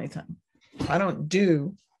don't do anything. I don't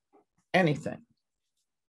do anything.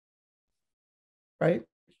 Right?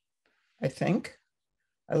 I think.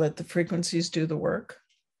 I let the frequencies do the work.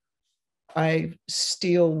 I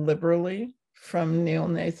steal liberally from Neil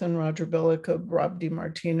Nathan, Roger Billica, Rob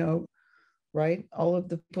DiMartino, right? All of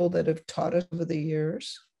the people that have taught us over the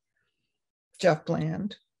years. Jeff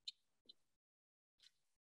Bland.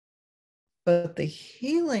 But the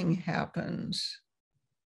healing happens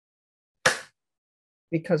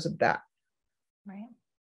because of that. Right.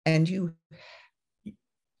 And you,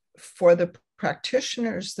 for the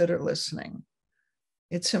practitioners that are listening,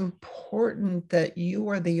 it's important that you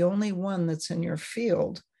are the only one that's in your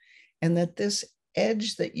field, and that this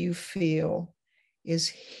edge that you feel is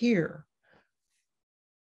here.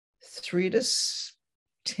 3 to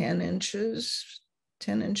 10 inches.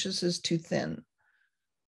 10 inches is too thin,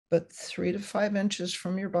 but 3 to 5 inches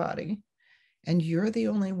from your body, and you're the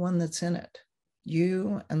only one that's in it.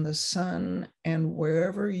 You and the sun, and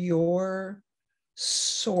wherever your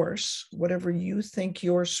source, whatever you think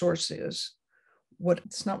your source is,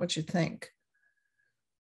 it's not what you think.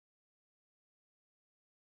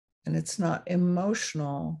 And it's not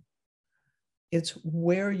emotional. It's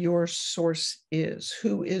where your source is.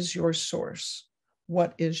 Who is your source?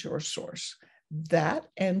 What is your source? That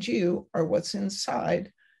and you are what's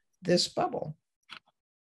inside this bubble.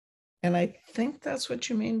 And I think that's what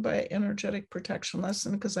you mean by energetic protection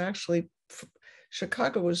lesson, because actually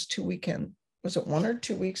Chicago was 2 weekends. Was it 1 or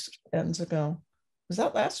 2 weekends ago? Was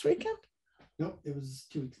that last weekend? Nope, it was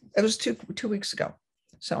 2 weeks. It was two weeks ago.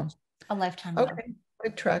 So A lifetime ago. Okay,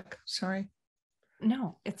 good track. Sorry.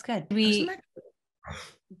 No, it's good.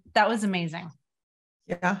 That was amazing.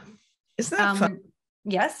 Yeah. Isn't that fun?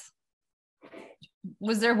 Yes.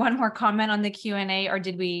 Was there one more comment on the Q&A, or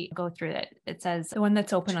did we go through it? It says the one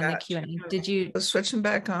that's open on the Q&A. Did you? Switching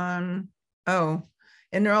back on. Oh,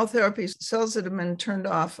 in neural therapy, cells that have been turned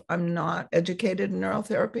off, I'm not educated in neural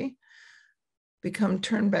therapy, become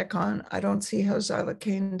turned back on. I don't see how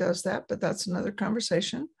xylocaine does that, but that's another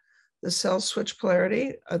conversation. The cells switch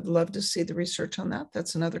polarity. I'd love to see the research on that.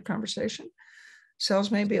 That's another conversation. Cells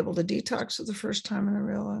may be able to detox for the first time in a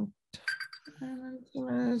real long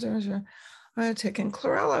time. I'm taking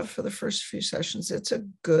chlorella for the first few sessions. It's a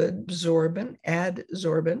good absorbent,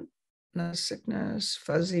 adsorbent, no sickness,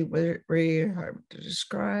 fuzzy, weary, hard to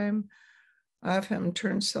describe. I've him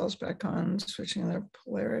turn cells back on, switching their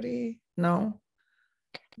polarity. Nope.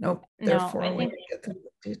 Therefore, we get the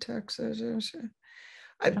detox.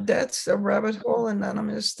 That's a rabbit hole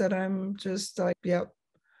anonymous that I'm just like, yep.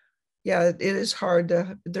 Yeah, it is hard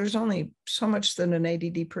there's only so much that an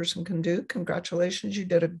ADD person can do. Congratulations, you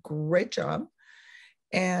did a great job.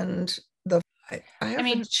 And I have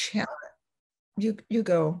a challenge. You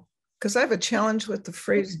go, because I have a challenge with the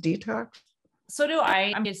phrase detox. So do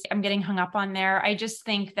I. I'm getting hung up on there. I just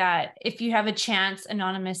think that if you have a chance,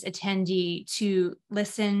 anonymous attendee, to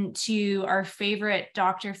listen to our favorite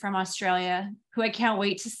doctor from Australia, who I can't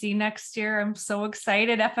wait to see next year. I'm so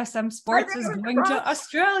excited. FSM Sports is going to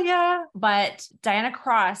Australia. But Diana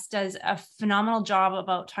Cross does a phenomenal job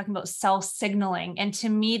about talking about cell signaling. And to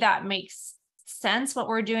me, that makes sense what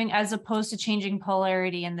we're doing, as opposed to changing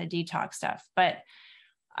polarity and the detox stuff. But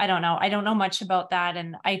I don't know. I don't know much about that.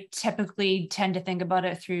 And I typically tend to think about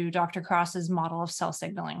it through Dr. Cross's model of cell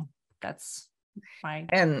signaling. That's my.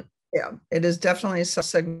 And yeah, it is definitely cell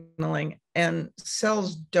signaling, and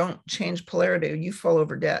cells don't change polarity. You fall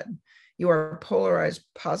over dead. You are polarized,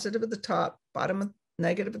 positive at the top,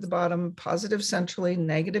 negative at the bottom, positive centrally,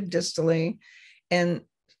 negative distally. And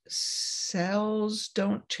cells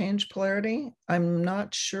don't change polarity. I'm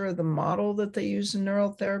not sure of the model that they use in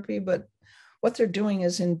neural therapy, but what they're doing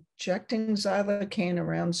is injecting xylocaine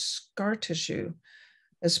around scar tissue,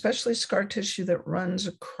 especially scar tissue that runs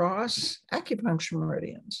across acupuncture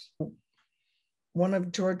meridians. One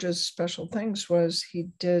of George's special things was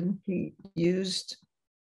he used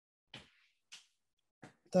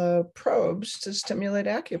the probes to stimulate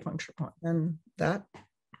acupuncture point. And that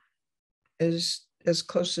is as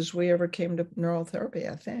close as we ever came to neural therapy,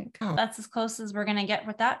 I think. That's as close as we're going to get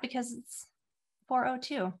with that, because it's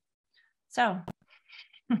 4:02. So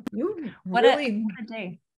you what a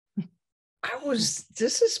day.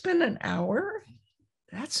 This has been an hour.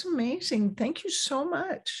 That's amazing. Thank you so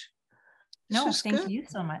much. No, thank you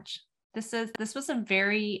so much. This was a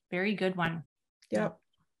very, very good one. Yep.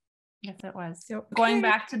 Yes, it was. Yep. Going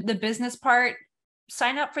back to the business part,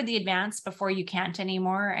 sign up for the advance before you can't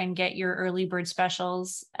anymore and get your early bird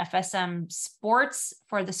specials. FSM Sports,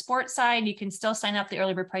 for the sports side, you can still sign up. The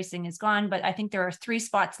early bird pricing is gone, but I think there are 3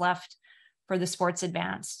 spots left for the sports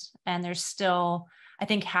advanced. And there's still, I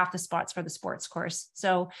think, half the spots for the sports course.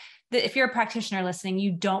 So if you're a practitioner listening,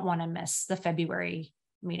 you don't want to miss the February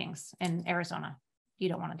meetings in Arizona. You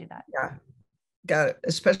don't want to do that. Yeah. Got it.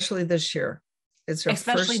 Especially this year.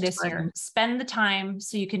 Especially this year. Spend the time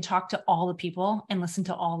so you can talk to all the people and listen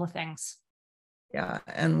to all the things. Yeah.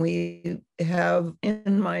 And we have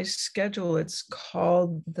in my schedule, it's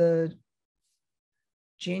called the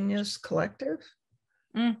Genius Collective.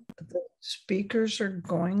 The speakers are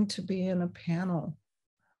going to be in a panel.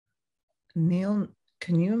 Neil,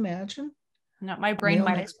 can you imagine? No, my brain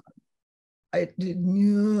might.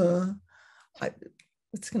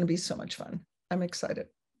 It's going to be so much fun. I'm excited.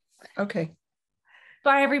 Okay.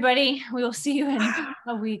 Bye, everybody. We will see you in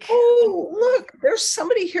a week. Oh, look, there's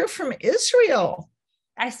somebody here from Israel.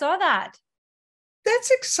 I saw that. That's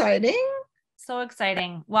exciting. So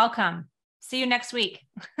exciting. Welcome. See you next week.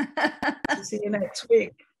 See you next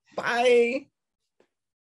week. Bye.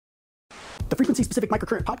 The Frequency Specific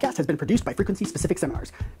Microcurrent podcast has been produced by Frequency Specific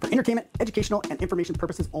Seminars for entertainment, educational, and information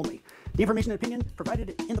purposes only. The information and opinion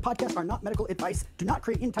provided in the podcast are not medical advice, do not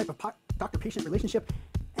create any type of doctor-patient relationship,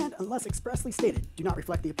 and unless expressly stated, do not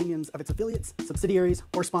reflect the opinions of its affiliates, subsidiaries,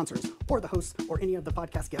 or sponsors, or the hosts, or any of the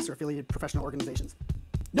podcast guests or affiliated professional organizations.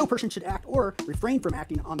 No person should act or refrain from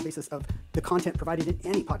acting on the basis of the content provided in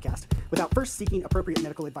any podcast without first seeking appropriate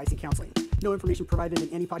medical advice and counseling. No information provided in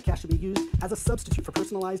any podcast should be used as a substitute for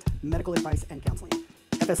personalized medical advice and counseling.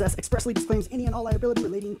 FSS expressly disclaims any and all liability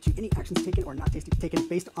relating to any actions taken or not taken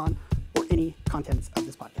based on or any contents of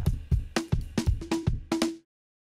this podcast.